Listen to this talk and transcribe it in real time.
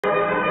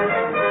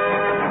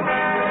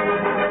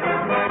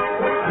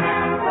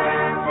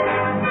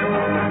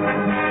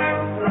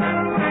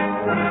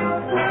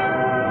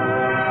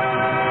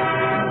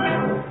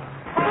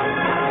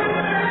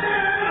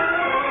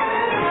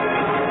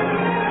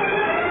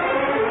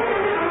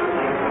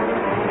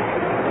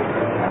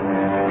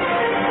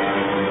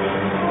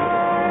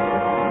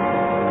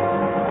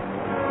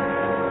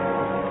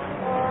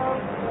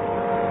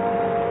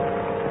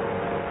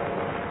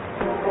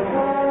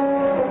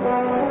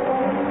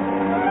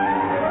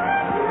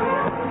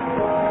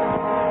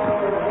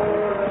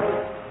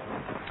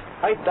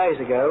8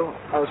 days ago,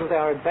 I was with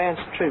our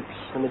advanced troops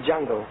in the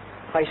jungle,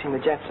 facing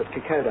the Japs at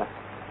Kokoda.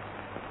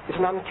 It's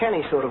an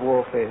uncanny sort of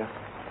warfare.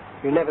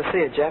 You never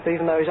see a Jap,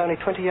 even though he's only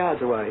 20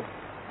 yards away.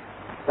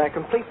 They're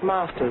complete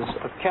masters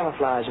of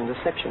camouflage and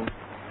deception.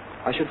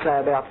 I should say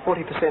about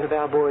 40% of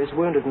our boys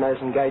wounded in those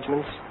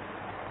engagements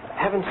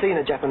haven't seen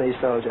a Japanese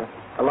soldier,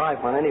 a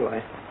live one anyway.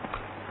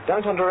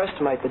 Don't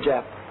underestimate the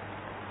Jap.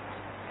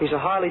 He's a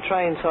highly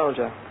trained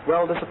soldier,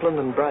 well-disciplined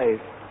and brave.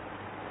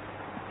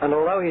 And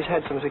although he's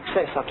had some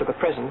success up to the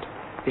present,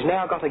 he's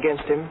now got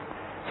against him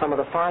some of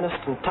the finest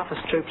and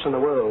toughest troops in the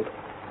world.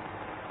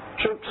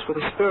 Troops with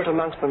a spirit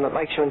amongst them that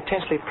makes you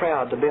intensely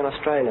proud to be an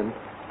Australian.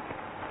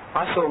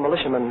 I saw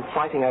militiamen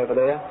fighting over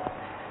there,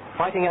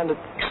 fighting under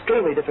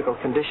extremely difficult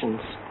conditions,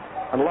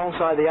 and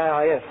alongside the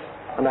AIF,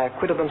 and they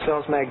acquitted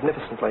themselves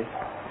magnificently.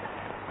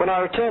 When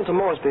I returned to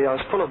Moresby, I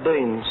was full of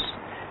beans.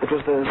 It was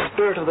the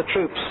spirit of the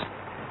troops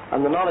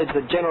and the knowledge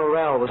that General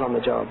Rowell was on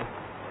the job.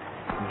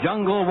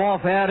 Jungle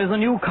warfare is a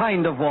new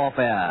kind of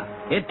warfare.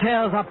 It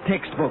tears up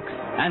textbooks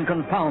and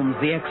confounds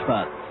the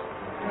experts.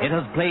 It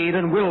has played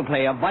and will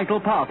play a vital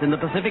part in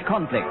the Pacific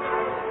conflict.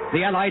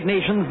 The Allied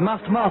nations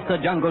must master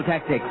jungle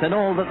tactics and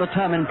all that the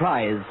term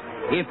implies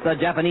if the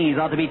Japanese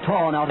are to be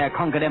torn out of their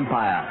conquered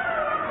empire.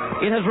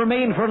 It has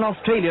remained for an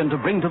Australian to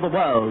bring to the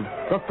world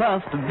the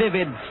first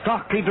vivid,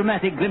 starkly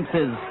dramatic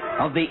glimpses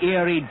of the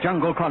eerie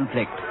jungle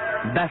conflict,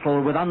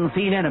 battle with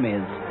unseen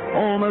enemies,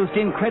 almost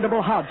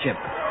incredible hardship,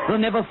 the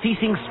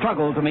never-ceasing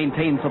struggle to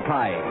maintain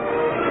supply.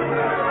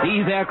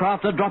 These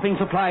aircraft are dropping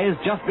supplies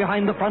just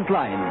behind the front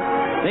line.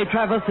 They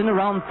traverse in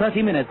around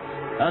 30 minutes,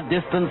 a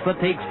distance that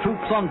takes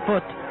troops on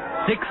foot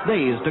 6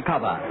 days to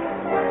cover.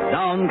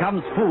 Down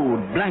comes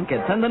food,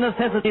 blankets, and the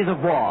necessities of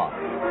war.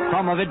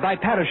 Some of it by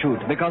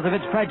parachute because of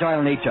its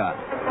fragile nature.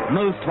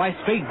 Most by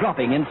straight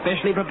dropping in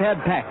specially prepared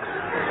packs,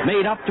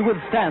 made up to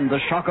withstand the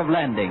shock of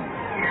landing.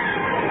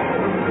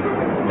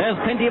 There's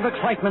plenty of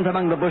excitement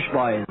among the bush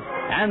boys,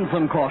 and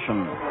some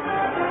caution.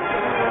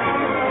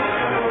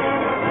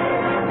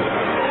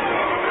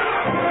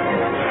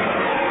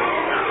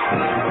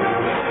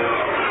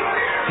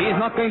 She's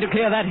not going to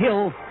clear that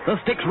hill. The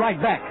stick's right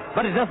back,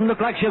 but it doesn't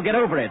look like she'll get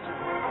over it.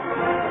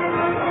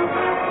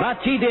 But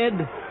she did,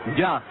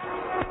 just.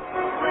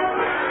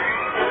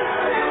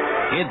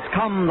 It's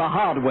come the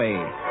hard way,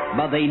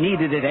 but they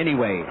needed it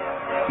anyway.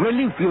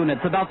 Relief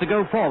units about to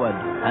go forward,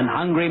 and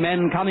hungry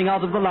men coming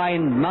out of the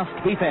line must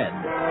be fed.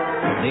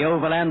 The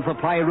overland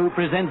supply route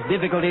presents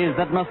difficulties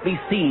that must be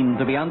seen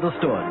to be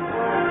understood.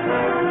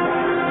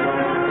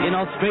 In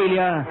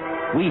Australia,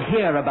 we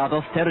hear about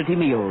austerity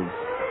meals.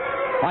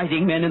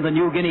 Fighting men in the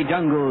New Guinea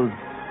jungles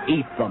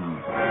eat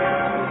them.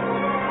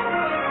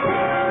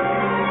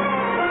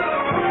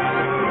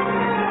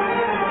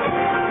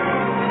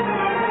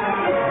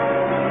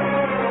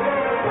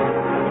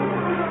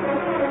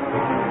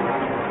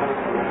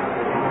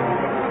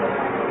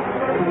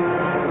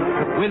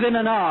 Within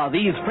an hour,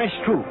 these fresh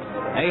troops,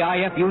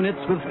 AIF units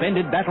with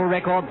splendid battle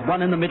records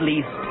won in the Middle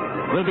East,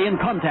 will be in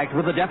contact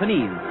with the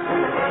Japanese.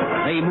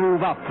 They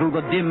move up through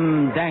the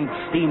dim, dank,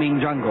 steaming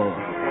jungle.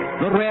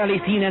 The rarely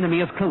seen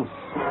enemy is close,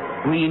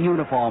 green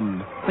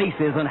uniformed,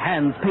 faces and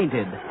hands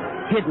painted,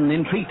 hidden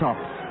in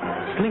treetops,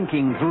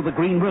 slinking through the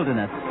green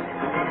wilderness.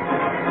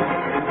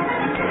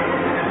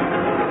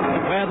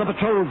 Where the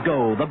patrols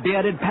go, the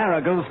bearded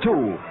para goes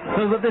too,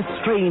 so that this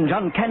strange,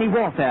 uncanny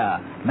warfare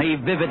may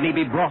vividly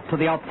be brought to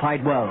the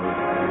outside world.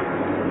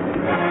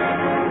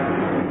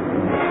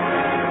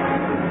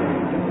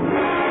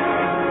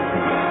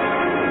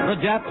 The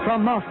Japs are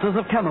masters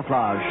of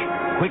camouflage.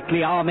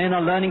 Quickly, our men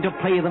are learning to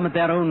play them at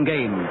their own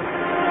game.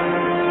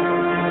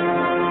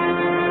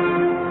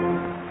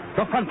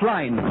 The front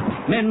line.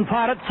 Men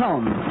fire at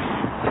sound.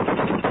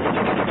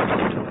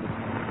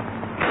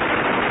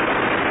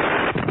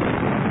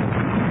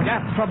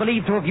 Japs are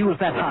believed to have used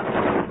that hut.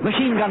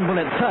 Machine gun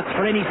bullets search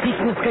for any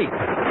seeking escape.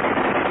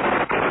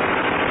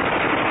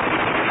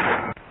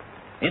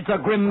 It's a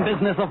grim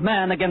business of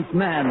man against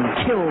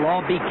man. Kill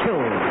or be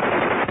killed.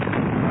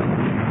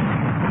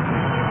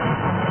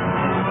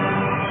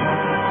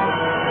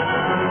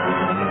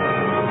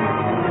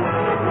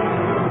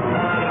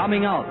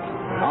 Coming out,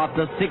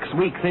 after 6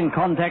 weeks in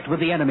contact with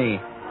the enemy,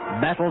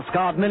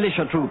 battle-scarred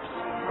militia troops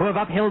who have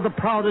upheld the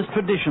proudest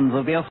traditions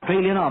of the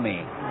Australian Army.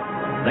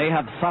 They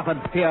have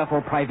suffered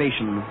fearful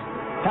privations,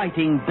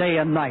 fighting day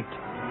and night.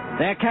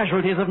 Their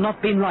casualties have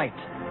not been light,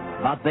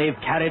 but they've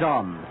carried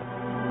on.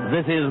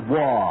 This is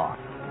war,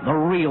 the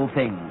real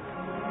thing.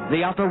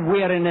 The utter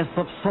weariness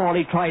of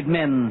sorely tried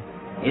men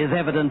is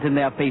evident in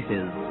their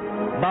faces,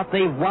 but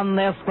they've won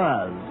their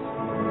spurs.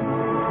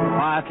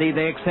 Quietly,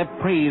 they accept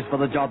praise for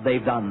the job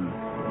they've done,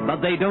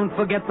 but they don't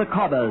forget the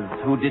cobbers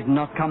who did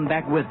not come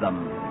back with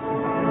them.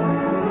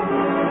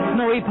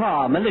 Snowy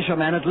Parr,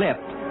 militiaman at left,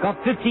 got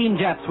 15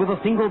 Japs with a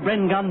single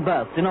Bren gun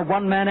burst in a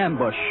one-man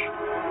ambush.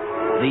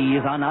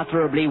 These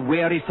unutterably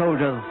weary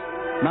soldiers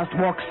must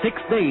walk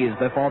 6 days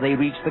before they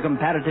reach the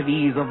comparative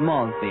ease of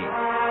Moresby.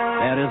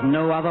 There is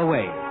no other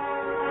way.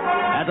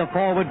 At a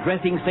forward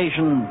dressing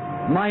station,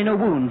 minor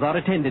wounds are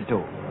attended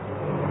to.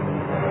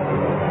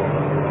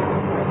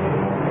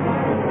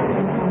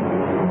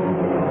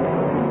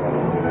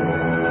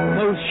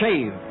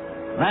 shave.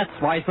 That's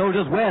why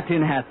soldiers wear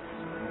tin hats.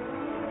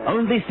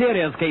 Only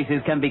serious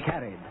cases can be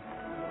carried.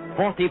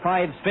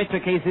 45 stretcher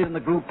cases in the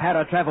group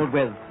Para traveled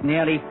with,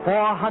 nearly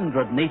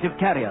 400 native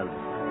carriers.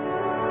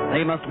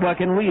 They must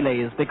work in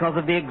relays because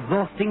of the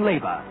exhausting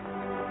labor.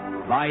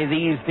 By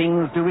these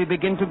things do we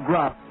begin to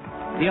grasp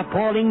the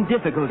appalling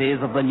difficulties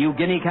of the New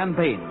Guinea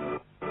campaign.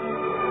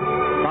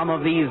 Some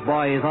of these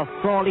boys are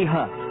sorely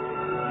hurt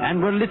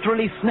and were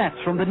literally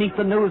snatched from beneath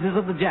the noses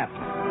of the Japs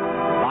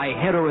by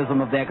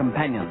heroism of their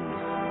companions.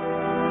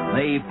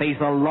 They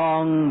face a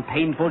long,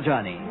 painful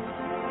journey.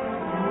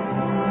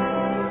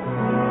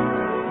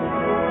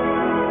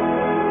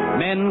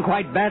 Men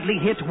quite badly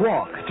hit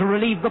walk to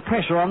relieve the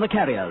pressure on the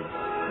carriers.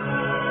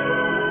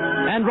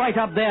 And right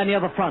up there near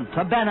the front,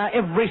 a banner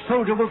every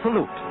soldier will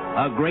salute.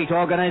 A great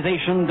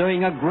organization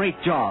doing a great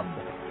job.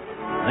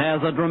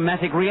 There's a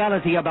dramatic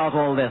reality about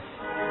all this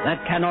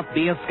that cannot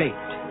be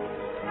escaped.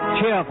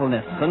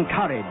 Cheerfulness and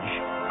courage,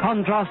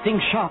 contrasting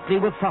sharply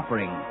with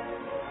suffering.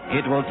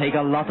 It will take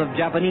a lot of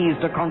Japanese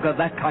to conquer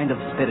that kind of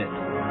spirit.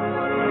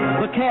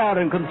 The care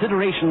and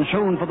consideration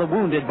shown for the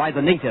wounded by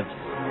the natives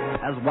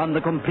has won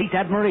the complete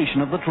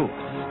admiration of the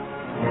troops.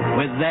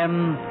 With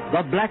them,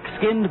 the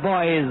black-skinned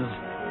boys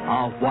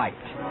are white.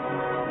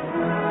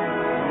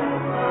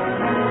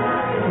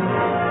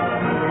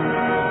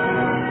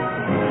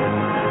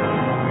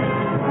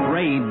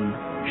 Rain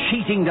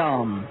sheeting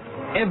down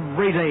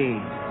every day,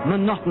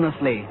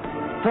 monotonously,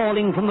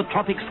 falling from the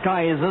tropic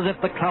skies as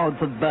if the clouds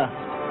had burst,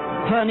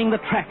 turning the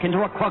track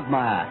into a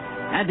quagmire,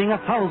 adding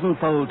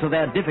 1,000-fold to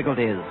their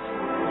difficulties.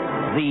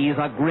 These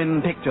are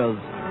grim pictures,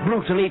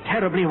 brutally,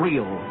 terribly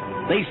real.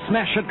 They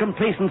smash at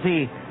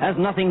complacency as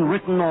nothing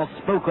written or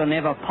spoken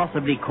ever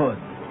possibly could.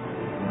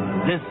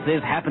 This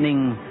is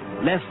happening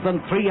less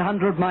than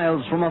 300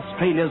 miles from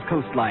Australia's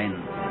coastline,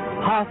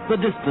 half the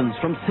distance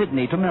from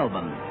Sydney to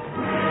Melbourne.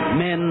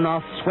 Men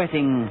are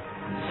sweating,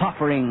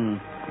 suffering,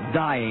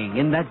 dying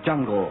in that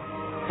jungle,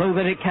 so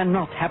that it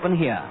cannot happen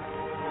here.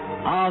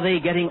 Are they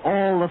getting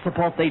all the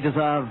support they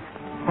deserve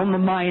from the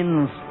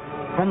mines,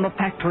 from the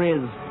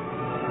factories,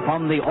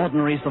 from the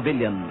ordinary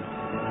civilian?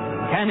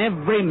 Can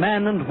every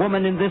man and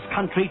woman in this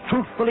country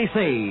truthfully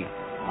say,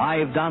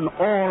 I've done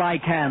all I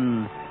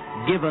can,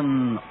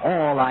 given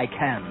all I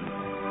can?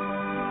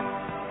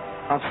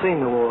 I've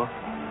seen the war,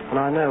 and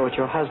I know what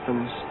your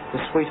husbands,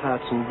 the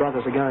sweethearts and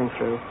brothers are going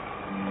through.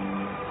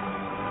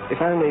 If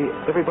only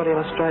everybody in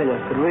Australia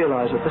could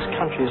realize that this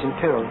country is in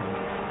peril,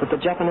 that the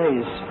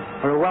Japanese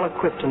are a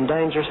well-equipped and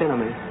dangerous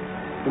enemy,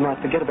 we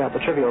might forget about the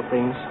trivial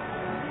things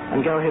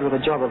and go ahead with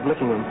the job of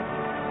licking them.